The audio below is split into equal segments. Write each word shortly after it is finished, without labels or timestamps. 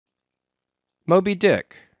Moby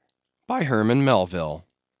Dick, by Herman Melville.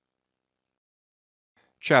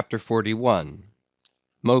 Chapter 41.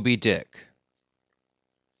 Moby Dick.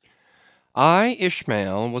 I,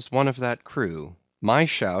 Ishmael, was one of that crew. My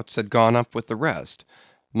shouts had gone up with the rest.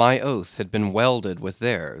 My oath had been welded with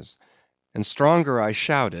theirs. And stronger I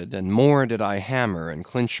shouted, and more did I hammer and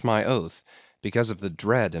clinch my oath, because of the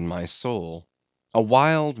dread in my soul. A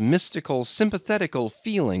wild, mystical, sympathetical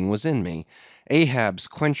feeling was in me. Ahab's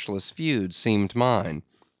quenchless feud seemed mine.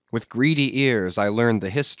 With greedy ears I learned the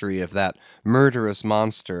history of that murderous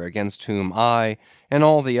monster against whom I and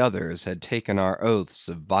all the others had taken our oaths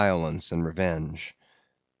of violence and revenge.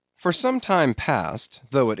 For some time past,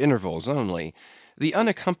 though at intervals only, the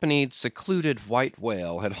unaccompanied, secluded white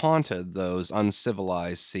whale had haunted those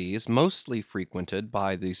uncivilized seas mostly frequented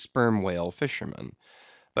by the sperm whale fishermen.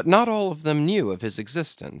 But not all of them knew of his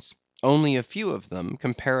existence. Only a few of them,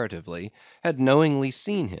 comparatively, had knowingly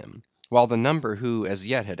seen him, while the number who as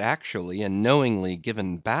yet had actually and knowingly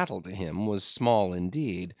given battle to him was small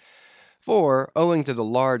indeed. For, owing to the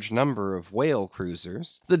large number of whale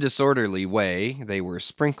cruisers, the disorderly way they were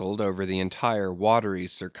sprinkled over the entire watery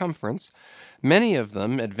circumference, many of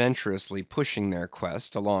them adventurously pushing their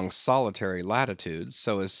quest along solitary latitudes,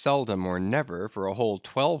 so as seldom or never for a whole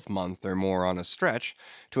 12-month or more on a stretch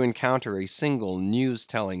to encounter a single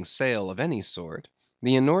news-telling sail of any sort,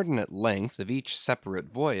 the inordinate length of each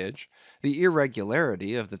separate voyage, the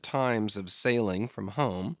irregularity of the times of sailing from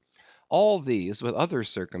home, all these, with other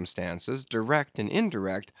circumstances, direct and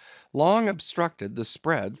indirect, long obstructed the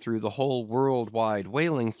spread through the whole world-wide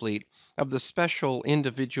whaling fleet of the special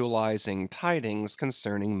individualizing tidings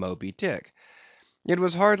concerning Moby Dick. It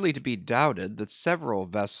was hardly to be doubted that several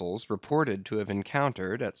vessels reported to have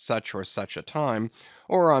encountered at such or such a time,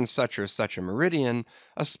 or on such or such a meridian,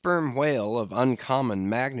 a sperm whale of uncommon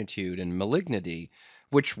magnitude and malignity,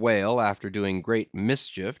 which whale, after doing great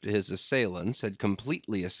mischief to his assailants, had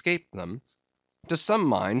completely escaped them. To some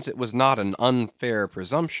minds it was not an unfair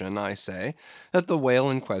presumption, I say, that the whale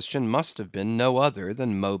in question must have been no other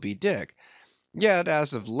than Moby Dick. Yet,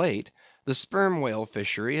 as of late, the sperm whale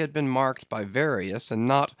fishery had been marked by various and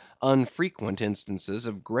not unfrequent instances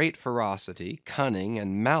of great ferocity, cunning,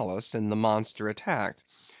 and malice in the monster attacked.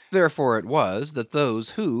 Therefore it was, that those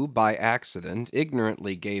who, by accident,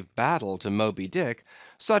 ignorantly gave battle to Moby Dick,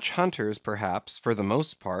 such hunters, perhaps, for the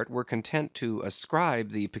most part, were content to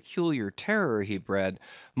ascribe the peculiar terror he bred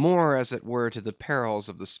more as it were to the perils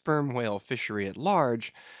of the sperm whale fishery at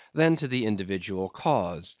large, than to the individual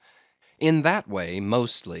cause. In that way,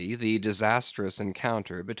 mostly, the disastrous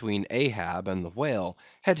encounter between Ahab and the whale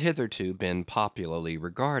had hitherto been popularly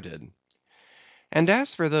regarded. And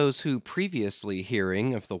as for those who previously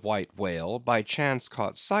hearing of the white whale, by chance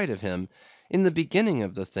caught sight of him, in the beginning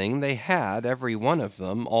of the thing they had, every one of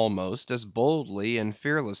them, almost as boldly and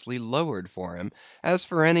fearlessly lowered for him, as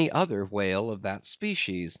for any other whale of that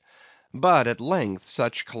species. But at length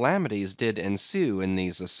such calamities did ensue in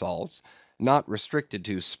these assaults, not restricted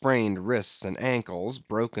to sprained wrists and ankles,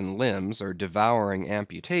 broken limbs, or devouring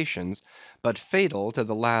amputations, but fatal to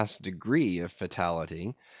the last degree of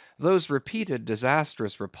fatality; those repeated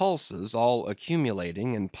disastrous repulses all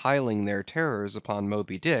accumulating and piling their terrors upon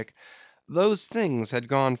Moby Dick; those things had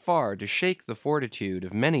gone far to shake the fortitude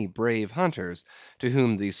of many brave hunters, to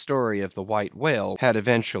whom the story of the white whale had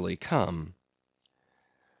eventually come.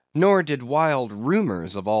 Nor did wild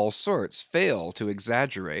rumors of all sorts fail to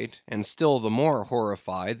exaggerate, and still the more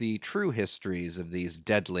horrify the true histories of these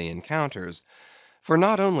deadly encounters. For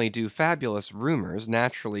not only do fabulous rumors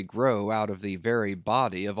naturally grow out of the very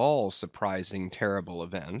body of all surprising terrible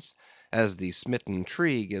events, as the smitten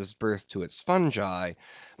tree gives birth to its fungi,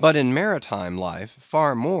 but in maritime life,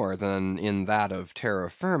 far more than in that of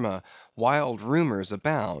terra firma, wild rumors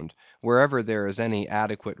abound, wherever there is any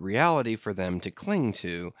adequate reality for them to cling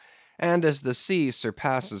to. And as the sea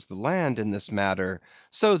surpasses the land in this matter,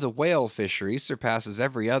 so the whale fishery surpasses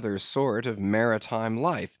every other sort of maritime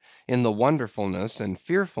life, in the wonderfulness and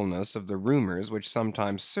fearfulness of the rumors which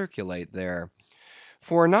sometimes circulate there.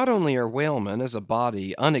 For not only are whalemen as a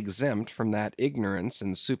body unexempt from that ignorance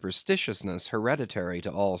and superstitiousness hereditary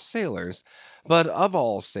to all sailors, but of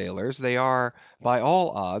all sailors they are, by all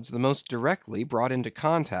odds, the most directly brought into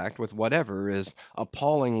contact with whatever is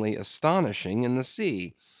appallingly astonishing in the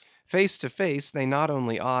sea. Face to face, they not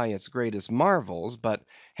only eye its greatest marvels, but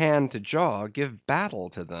hand to jaw give battle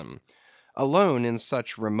to them. Alone in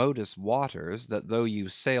such remotest waters, that though you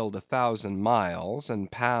sailed 1,000 miles, and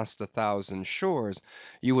passed 1,000 shores,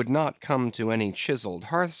 you would not come to any chiseled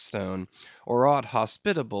hearthstone, or aught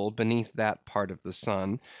hospitable beneath that part of the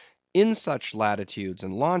sun, In such latitudes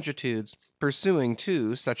and longitudes, pursuing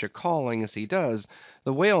too such a calling as he does,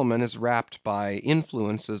 the whaleman is wrapped by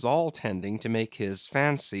influences all tending to make his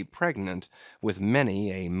fancy pregnant with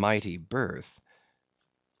many a mighty birth.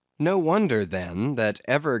 No wonder, then, that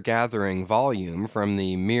ever gathering volume from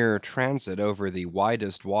the mere transit over the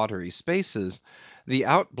widest watery spaces, the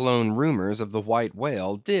outblown rumors of the white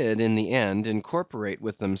whale did in the end incorporate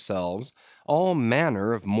with themselves all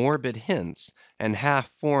manner of morbid hints and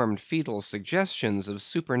half-formed fetal suggestions of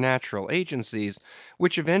supernatural agencies,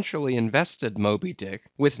 which eventually invested Moby Dick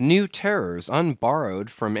with new terrors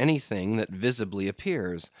unborrowed from anything that visibly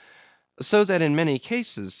appears. So that in many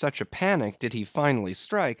cases such a panic did he finally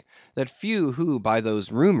strike, that few who by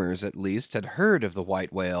those rumors at least had heard of the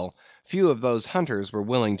white whale, few of those hunters were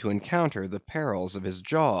willing to encounter the perils of his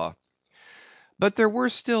jaw. But there were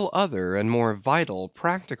still other and more vital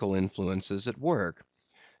practical influences at work.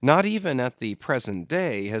 Not even at the present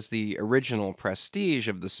day has the original prestige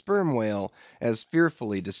of the sperm whale, as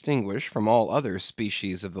fearfully distinguished from all other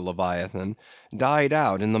species of the Leviathan, died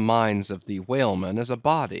out in the minds of the whalemen as a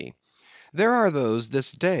body. There are those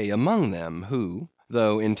this day among them who,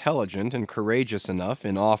 though intelligent and courageous enough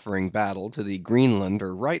in offering battle to the Greenland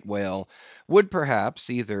or right whale, would perhaps,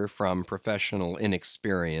 either from professional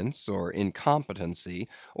inexperience, or incompetency,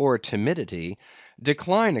 or timidity,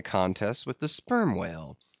 decline a contest with the sperm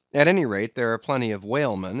whale. At any rate, there are plenty of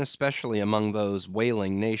whalemen, especially among those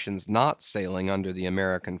whaling nations not sailing under the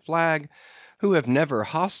American flag, who have never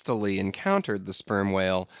hostilely encountered the sperm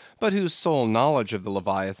whale, but whose sole knowledge of the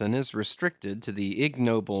Leviathan is restricted to the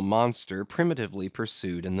ignoble monster primitively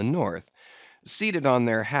pursued in the North. Seated on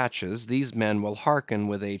their hatches, these men will hearken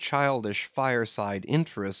with a childish fireside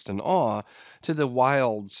interest and awe to the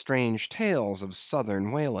wild strange tales of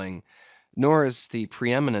southern whaling. Nor is the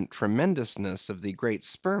preeminent tremendousness of the great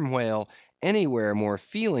sperm whale anywhere more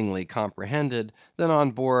feelingly comprehended than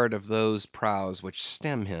on board of those prows which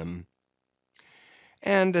stem him.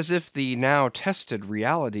 And as if the now tested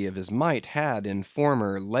reality of his might had in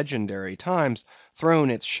former legendary times thrown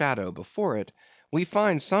its shadow before it, we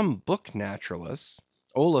find some book naturalists,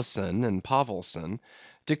 Olason and Pavelson,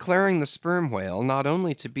 declaring the sperm whale not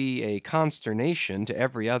only to be a consternation to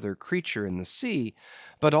every other creature in the sea,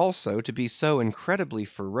 but also to be so incredibly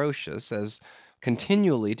ferocious as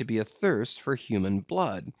continually to be athirst for human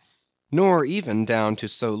blood. Nor even down to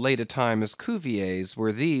so late a time as Cuvier's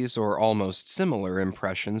were these or almost similar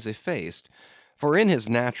impressions effaced. For in his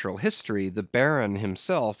Natural History the Baron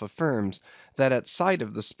himself affirms that at sight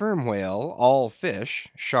of the sperm whale all fish,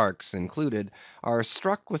 sharks included, are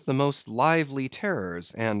struck with the most lively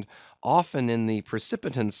terrors, and often in the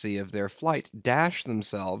precipitancy of their flight dash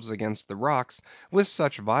themselves against the rocks with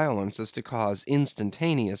such violence as to cause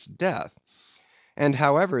instantaneous death. And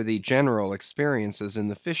however the general experiences in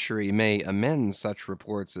the fishery may amend such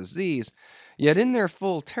reports as these, yet in their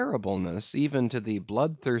full terribleness, even to the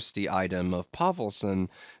bloodthirsty item of Pavelson,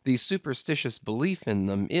 the superstitious belief in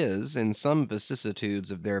them is, in some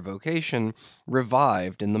vicissitudes of their vocation,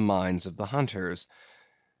 revived in the minds of the hunters.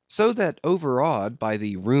 So that overawed by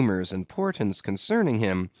the rumors and portents concerning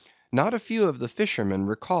him, not a few of the fishermen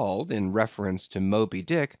recalled, in reference to Moby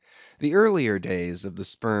Dick, the earlier days of the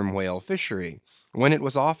sperm whale fishery, when it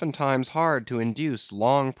was oftentimes hard to induce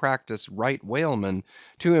long practised right whalemen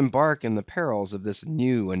to embark in the perils of this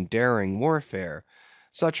new and daring warfare;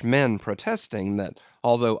 such men protesting that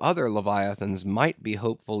although other leviathans might be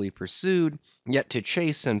hopefully pursued, yet to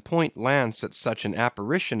chase and point lance at such an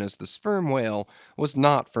apparition as the sperm whale was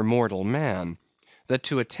not for mortal man; that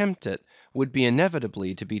to attempt it would be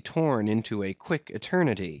inevitably to be torn into a quick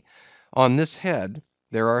eternity. On this head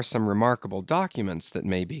there are some remarkable documents that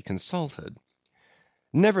may be consulted.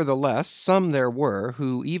 Nevertheless, some there were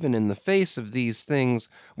who even in the face of these things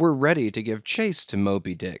were ready to give chase to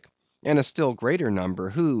Moby Dick, and a still greater number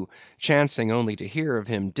who, chancing only to hear of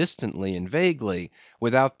him distantly and vaguely,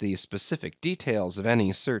 without the specific details of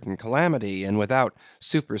any certain calamity, and without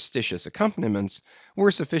superstitious accompaniments,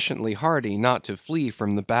 were sufficiently hardy not to flee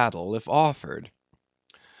from the battle if offered.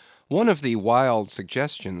 One of the wild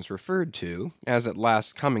suggestions referred to, as at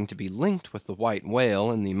last coming to be linked with the white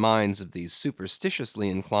whale in the minds of the superstitiously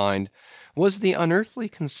inclined, was the unearthly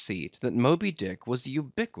conceit that Moby Dick was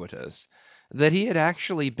ubiquitous; that he had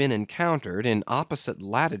actually been encountered in opposite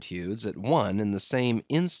latitudes at one and the same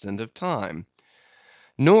instant of time.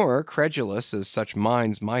 Nor, credulous as such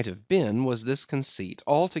minds might have been, was this conceit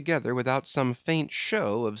altogether without some faint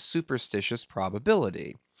show of superstitious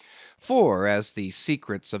probability. For as the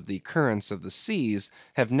secrets of the currents of the seas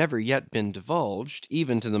have never yet been divulged,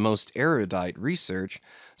 even to the most erudite research,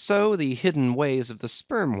 so the hidden ways of the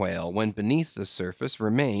sperm whale when beneath the surface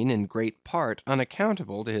remain in great part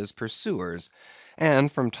unaccountable to his pursuers,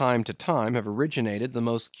 and from time to time have originated the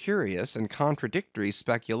most curious and contradictory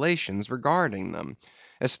speculations regarding them,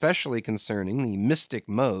 especially concerning the mystic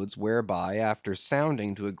modes whereby, after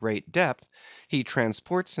sounding to a great depth, he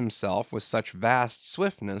transports himself with such vast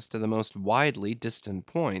swiftness to the most widely distant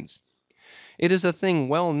points. It is a thing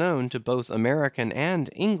well known to both American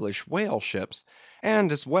and English whale ships,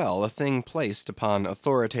 and as well a thing placed upon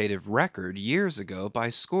authoritative record years ago by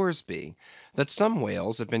Scoresby, that some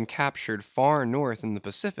whales have been captured far north in the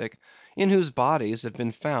Pacific, in whose bodies have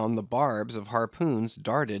been found the barbs of harpoons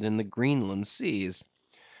darted in the Greenland seas.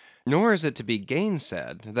 Nor is it to be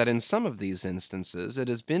gainsaid, that in some of these instances it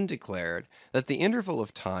has been declared that the interval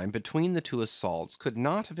of time between the two assaults could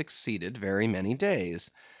not have exceeded very many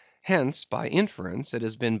days. Hence, by inference, it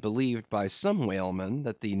has been believed by some whalemen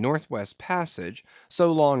that the North West Passage,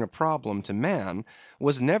 so long a problem to man,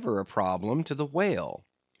 was never a problem to the whale.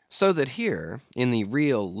 So that here, in the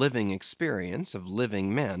real living experience of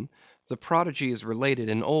living men, the prodigies related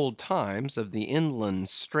in old times of the inland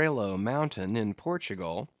Strelo mountain in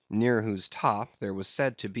Portugal, near whose top there was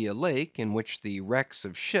said to be a lake in which the wrecks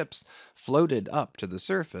of ships floated up to the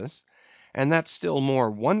surface, and that still more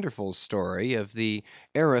wonderful story of the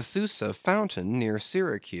Arethusa fountain near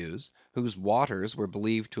Syracuse, whose waters were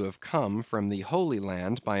believed to have come from the Holy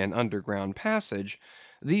Land by an underground passage,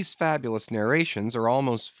 these fabulous narrations are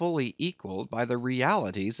almost fully equalled by the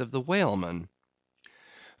realities of the whaleman.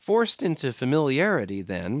 Forced into familiarity,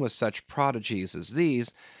 then, with such prodigies as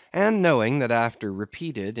these, and knowing that after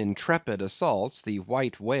repeated intrepid assaults the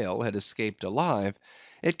white whale had escaped alive,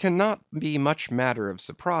 it cannot be much matter of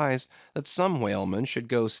surprise that some whalemen should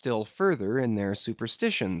go still further in their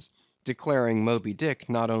superstitions, declaring Moby Dick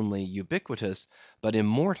not only ubiquitous, but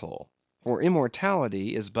immortal; for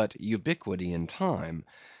immortality is but ubiquity in time.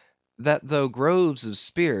 That though groves of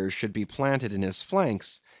spears should be planted in his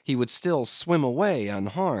flanks, he would still swim away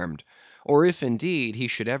unharmed; or if indeed he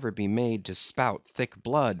should ever be made to spout thick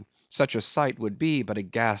blood, such a sight would be but a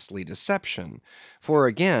ghastly deception; for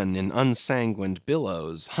again in unsanguined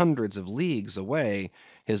billows, hundreds of leagues away,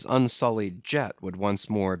 his unsullied jet would once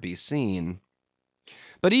more be seen.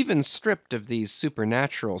 But even stripped of these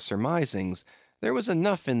supernatural surmisings, there was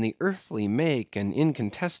enough in the earthly make and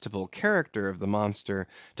incontestable character of the monster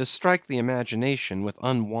to strike the imagination with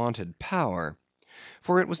unwonted power.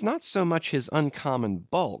 For it was not so much his uncommon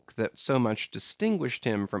bulk that so much distinguished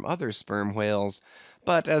him from other sperm whales,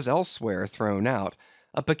 but, as elsewhere thrown out,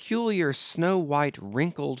 a peculiar snow‐white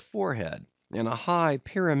wrinkled forehead, and a high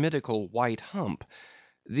pyramidical white hump.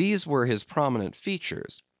 These were his prominent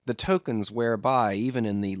features, the tokens whereby, even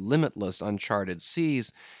in the limitless uncharted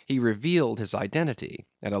seas, he revealed his identity,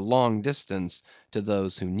 at a long distance, to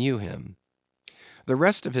those who knew him. The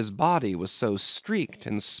rest of his body was so streaked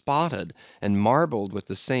and spotted and marbled with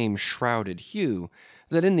the same shrouded hue,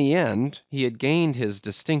 that in the end he had gained his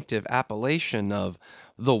distinctive appellation of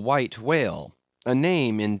the White Whale; a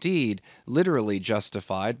name, indeed, literally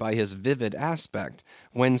justified by his vivid aspect,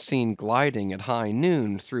 when seen gliding at high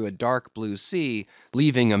noon through a dark blue sea,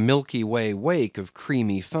 leaving a Milky Way wake of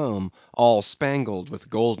creamy foam, all spangled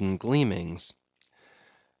with golden gleamings.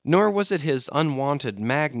 Nor was it his unwonted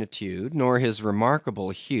magnitude, nor his remarkable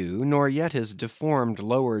hue, nor yet his deformed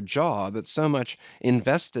lower jaw that so much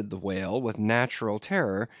invested the whale with natural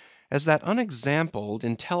terror, as that unexampled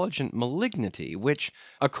intelligent malignity which,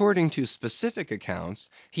 according to specific accounts,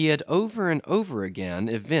 he had over and over again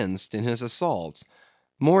evinced in his assaults.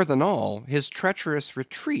 More than all, his treacherous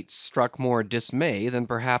retreats struck more dismay than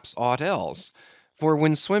perhaps aught else. For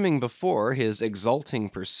when swimming before his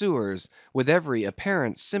exulting pursuers, with every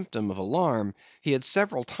apparent symptom of alarm, he had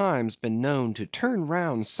several times been known to turn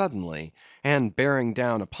round suddenly, and bearing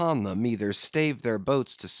down upon them, either stave their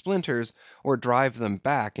boats to splinters, or drive them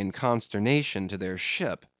back in consternation to their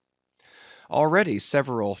ship. Already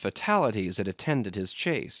several fatalities had attended his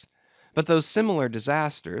chase. But those similar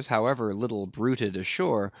disasters, however little bruited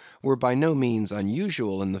ashore, were by no means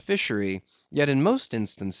unusual in the fishery; yet in most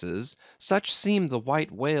instances such seemed the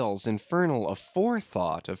white whale's infernal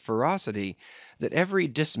aforethought of ferocity, that every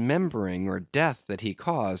dismembering or death that he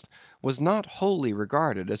caused was not wholly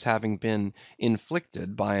regarded as having been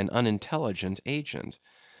inflicted by an unintelligent agent.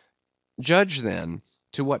 Judge, then,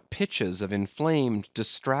 to what pitches of inflamed,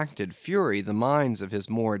 distracted fury the minds of his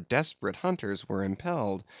more desperate hunters were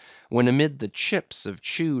impelled, when amid the chips of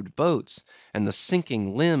chewed boats, and the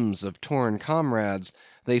sinking limbs of torn comrades,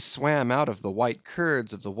 they swam out of the white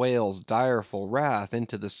curds of the whale's direful wrath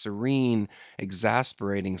into the serene,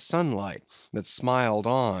 exasperating sunlight that smiled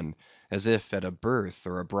on as if at a birth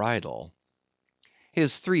or a bridal.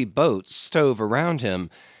 His 3 boats stove around him,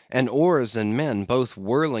 and oars and men both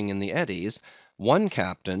whirling in the eddies, one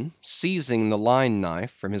captain, seizing the line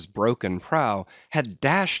knife from his broken prow, had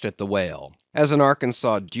dashed at the whale, as an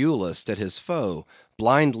Arkansas duellist at his foe,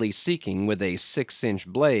 blindly seeking with a 6-inch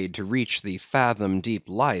blade to reach the fathom deep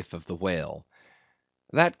life of the whale.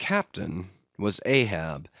 That captain was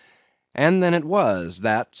Ahab. And then it was,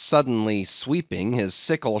 that suddenly sweeping his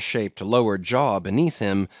sickle-shaped lower jaw beneath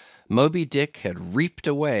him, Moby Dick had reaped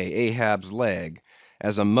away Ahab's leg,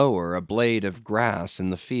 as a mower a blade of grass in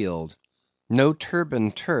the field. No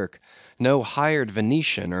turbaned Turk, no hired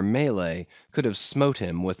Venetian or Malay, could have smote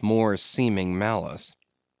him with more seeming malice.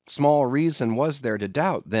 Small reason was there to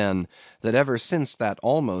doubt, then, that ever since that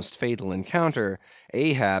almost fatal encounter,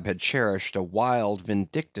 Ahab had cherished a wild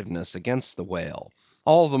vindictiveness against the whale.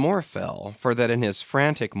 All the more fell, for that in his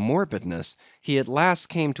frantic morbidness he at last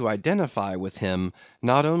came to identify with him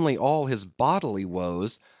not only all his bodily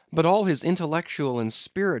woes, but all his intellectual and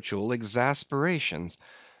spiritual exasperations.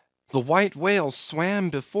 The white whale swam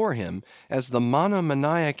before him as the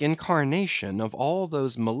monomaniac incarnation of all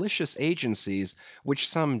those malicious agencies which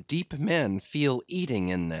some deep men feel eating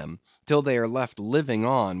in them, till they are left living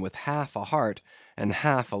on with half a heart and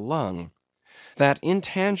half a lung. That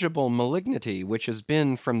intangible malignity which has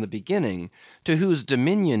been from the beginning, to whose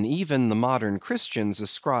dominion even the modern Christians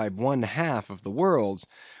ascribe 1/2 of the worlds,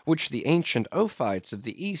 which the ancient Ophites of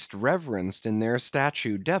the East reverenced in their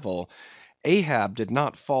statue devil, Ahab did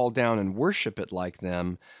not fall down and worship it like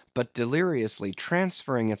them, but deliriously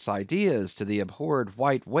transferring its ideas to the abhorred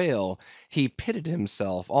white whale, he pitted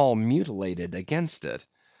himself all mutilated against it.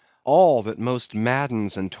 All that most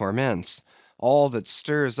maddens and torments, all that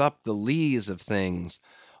stirs up the lees of things,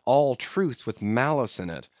 all truth with malice in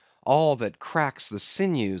it, all that cracks the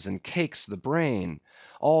sinews and cakes the brain,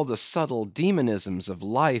 all the subtle demonisms of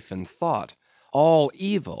life and thought, all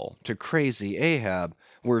evil to crazy Ahab,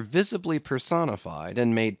 were visibly personified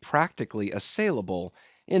and made practically assailable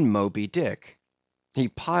in Moby Dick. He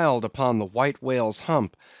piled upon the white whale's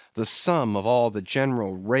hump the sum of all the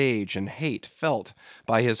general rage and hate felt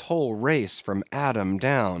by his whole race from Adam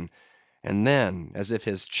down, and then, as if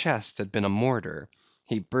his chest had been a mortar,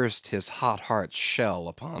 he burst his hot heart's shell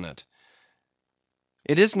upon it.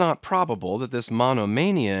 It is not probable that this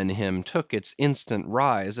monomania in him took its instant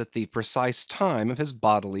rise at the precise time of his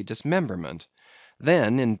bodily dismemberment.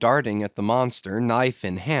 Then, in darting at the monster, knife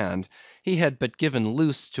in hand, he had but given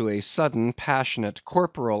loose to a sudden, passionate,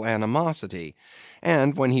 corporal animosity;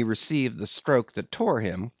 and when he received the stroke that tore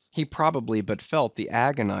him, he probably but felt the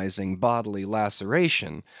agonizing bodily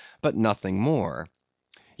laceration, but nothing more.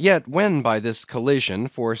 Yet when by this collision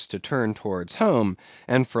forced to turn towards home,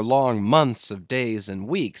 and for long months of days and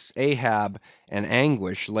weeks, Ahab and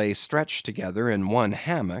Anguish lay stretched together in one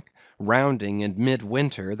hammock, rounding in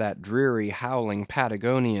mid-winter that dreary howling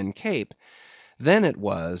Patagonian Cape, then it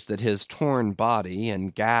was that his torn body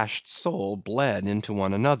and gashed soul bled into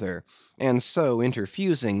one another, and so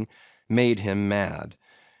interfusing, made him mad.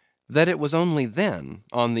 That it was only then,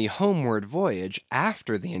 on the homeward voyage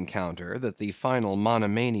after the encounter, that the final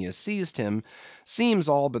monomania seized him, seems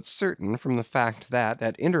all but certain from the fact that,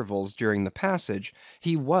 at intervals during the passage,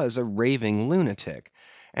 he was a raving lunatic;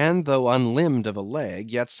 and though unlimbed of a leg,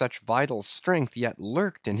 yet such vital strength yet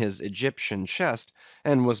lurked in his Egyptian chest,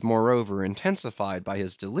 and was moreover intensified by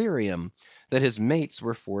his delirium, that his mates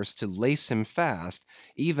were forced to lace him fast,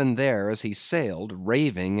 even there as he sailed,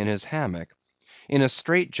 raving in his hammock. In a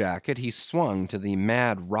strait jacket he swung to the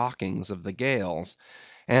mad rockings of the gales;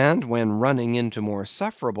 and when running into more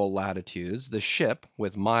sufferable latitudes, the ship,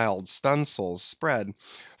 with mild stunsails spread,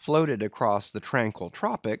 floated across the tranquil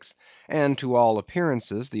tropics, and to all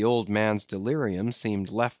appearances the old man's delirium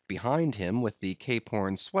seemed left behind him with the Cape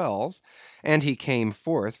Horn swells, and he came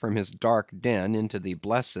forth from his dark den into the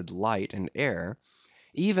blessed light and air;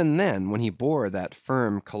 even then, when he bore that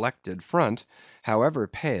firm collected front, however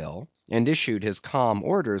pale, and issued his calm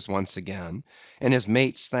orders once again, and his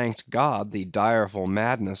mates thanked God the direful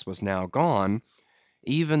madness was now gone;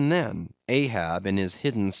 even then, Ahab in his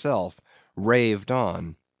hidden self raved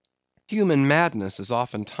on. Human madness is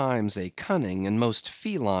oftentimes a cunning and most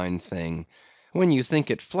feline thing. When you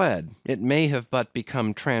think it fled, it may have but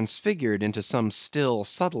become transfigured into some still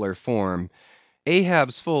subtler form.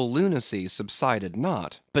 Ahab's full lunacy subsided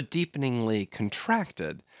not, but deepeningly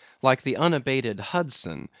contracted, like the unabated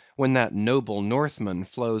Hudson, when that noble Northman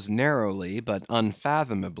flows narrowly but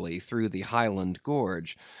unfathomably through the Highland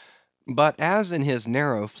gorge. But as in his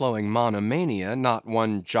narrow flowing monomania not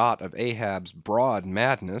one jot of Ahab's broad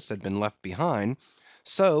madness had been left behind,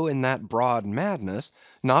 so in that broad madness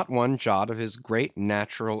not one jot of his great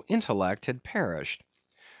natural intellect had perished.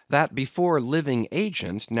 That before living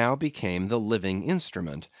agent now became the living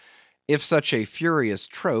instrument. If such a furious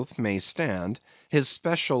trope may stand, his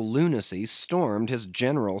special lunacy stormed his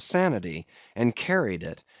general sanity, and carried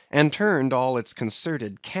it, and turned all its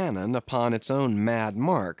concerted cannon upon its own mad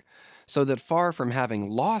mark; so that far from having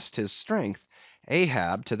lost his strength,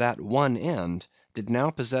 Ahab to that one end did now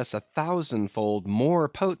possess 1,000-fold more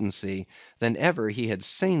potency than ever he had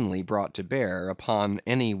sanely brought to bear upon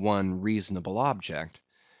any one reasonable object.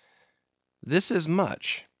 This is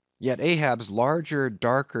much; yet Ahab's larger,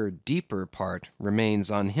 darker, deeper part remains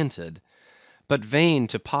unhinted. But vain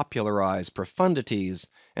to popularize profundities,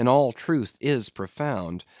 and all truth is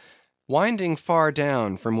profound. Winding far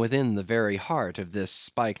down from within the very heart of this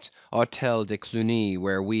spiked Hôtel de Cluny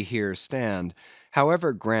where we here stand,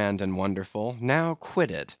 however grand and wonderful, now quit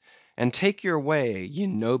it, and take your way, ye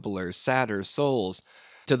nobler, sadder souls,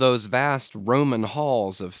 to those vast Roman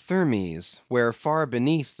halls of Thermes, where far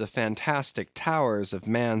beneath the fantastic towers of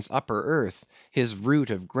man's upper earth, his root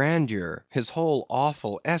of grandeur, his whole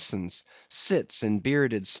awful essence, sits in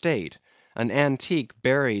bearded state, an antique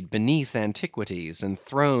buried beneath antiquities, and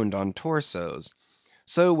throned on torsos.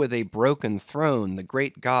 So with a broken throne the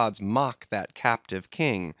great gods mock that captive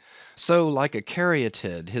king; so like a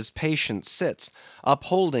caryatid his patient sits,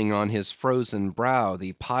 upholding on his frozen brow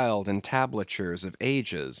the piled entablatures of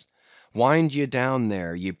ages. Wind ye down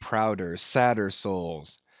there, ye prouder, sadder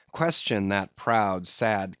souls; question that proud,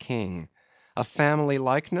 sad king. A family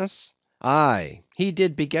likeness? Aye, he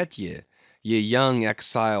did beget ye, ye young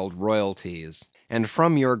exiled royalties; and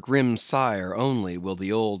from your grim sire only will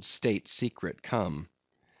the old state secret come.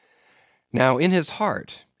 Now in his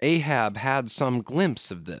heart Ahab had some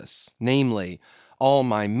glimpse of this, namely, all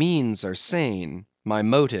my means are sane, my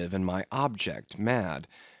motive and my object mad.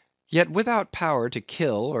 Yet without power to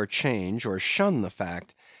kill, or change, or shun the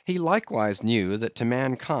fact, he likewise knew that to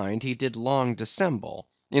mankind he did long dissemble;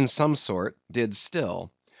 in some sort did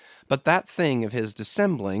still. But that thing of his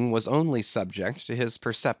dissembling was only subject to his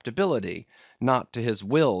perceptibility, not to his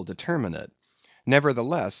will determinate.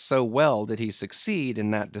 Nevertheless, so well did he succeed in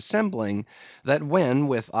that dissembling, that when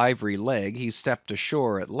with ivory leg he stepped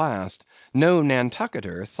ashore at last, no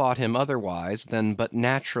Nantucketer thought him otherwise than but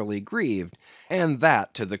naturally grieved, and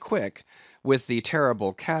that to the quick, with the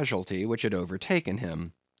terrible casualty which had overtaken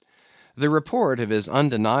him. The report of his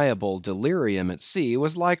undeniable delirium at sea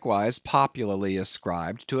was likewise popularly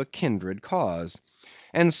ascribed to a kindred cause.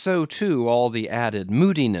 And so too all the added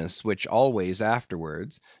moodiness which always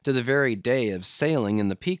afterwards, to the very day of sailing in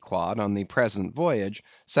the Pequod on the present voyage,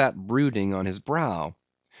 sat brooding on his brow.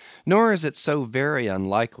 Nor is it so very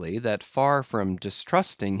unlikely that far from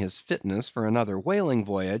distrusting his fitness for another whaling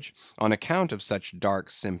voyage, on account of such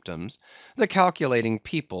dark symptoms, the calculating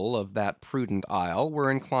people of that prudent isle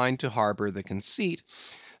were inclined to harbor the conceit,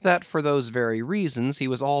 that for those very reasons he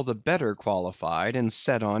was all the better qualified and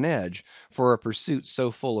set on edge for a pursuit so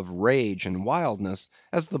full of rage and wildness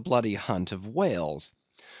as the bloody hunt of whales.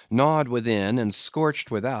 Gnawed within and scorched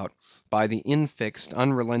without by the infixed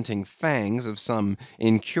unrelenting fangs of some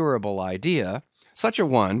incurable idea, such a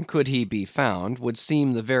one, could he be found, would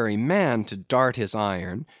seem the very man to dart his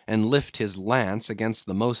iron and lift his lance against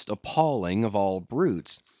the most appalling of all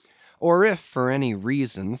brutes. Or if for any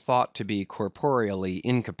reason thought to be corporeally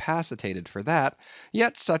incapacitated for that,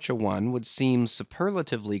 yet such a one would seem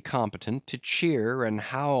superlatively competent to cheer and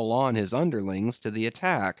howl on his underlings to the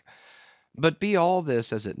attack. But be all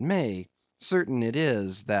this as it may, certain it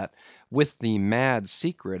is, that with the mad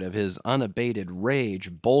secret of his unabated rage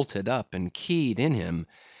bolted up and keyed in him,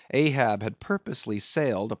 Ahab had purposely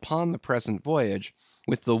sailed upon the present voyage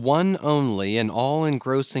with the one only and all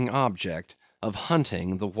engrossing object of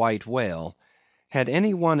hunting the white whale. Had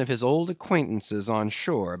any one of his old acquaintances on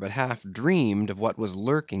shore but half dreamed of what was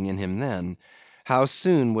lurking in him then, how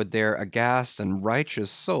soon would their aghast and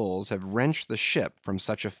righteous souls have wrenched the ship from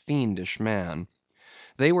such a fiendish man.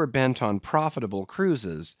 They were bent on profitable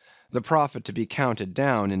cruises, the profit to be counted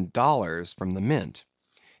down in dollars from the mint.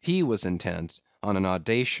 He was intent on an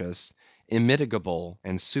audacious, immitigable,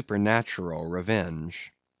 and supernatural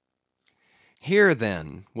revenge. Here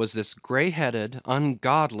then was this grey‐headed,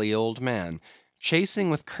 ungodly old man,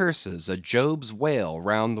 chasing with curses a Job's whale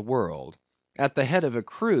round the world; at the head of a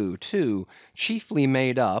crew, too, chiefly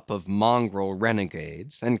made up of mongrel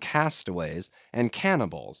renegades, and castaways, and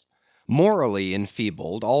cannibals; morally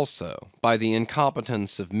enfeebled, also, by the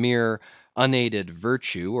incompetence of mere unaided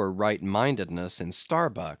virtue or right-mindedness in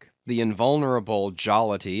Starbuck, the invulnerable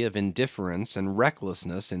jollity of indifference and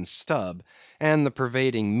recklessness in Stubb, and the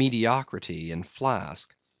pervading mediocrity in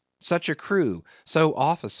Flask. Such a crew, so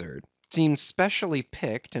officered, seemed specially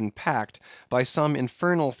picked and packed by some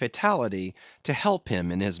infernal fatality to help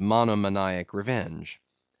him in his monomaniac revenge.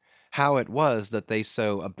 How it was that they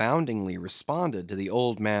so aboundingly responded to the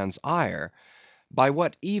old man's ire, by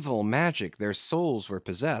what evil magic their souls were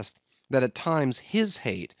possessed, that at times his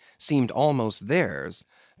hate seemed almost theirs,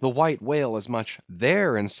 the white whale as much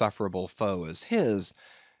their insufferable foe as his;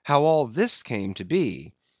 how all this came to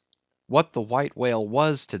be; what the white whale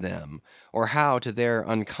was to them, or how to their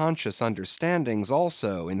unconscious understandings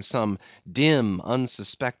also, in some dim,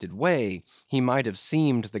 unsuspected way, he might have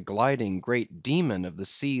seemed the gliding great demon of the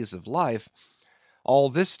seas of life; all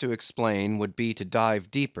this to explain would be to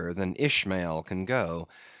dive deeper than Ishmael can go.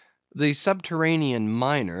 The subterranean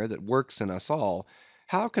miner that works in us all,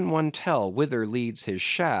 how can one tell whither leads his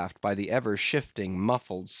shaft by the ever shifting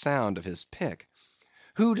muffled sound of his pick?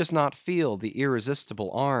 Who does not feel the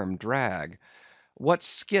irresistible arm drag? What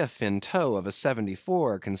skiff in tow of a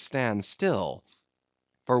 74 can stand still?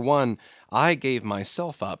 For one, I gave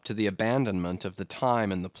myself up to the abandonment of the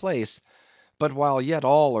time and the place; but while yet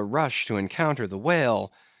all a rush to encounter the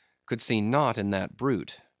whale, could see naught in that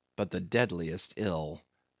brute but the deadliest ill.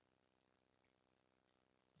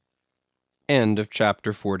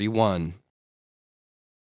 CHAPTER 42.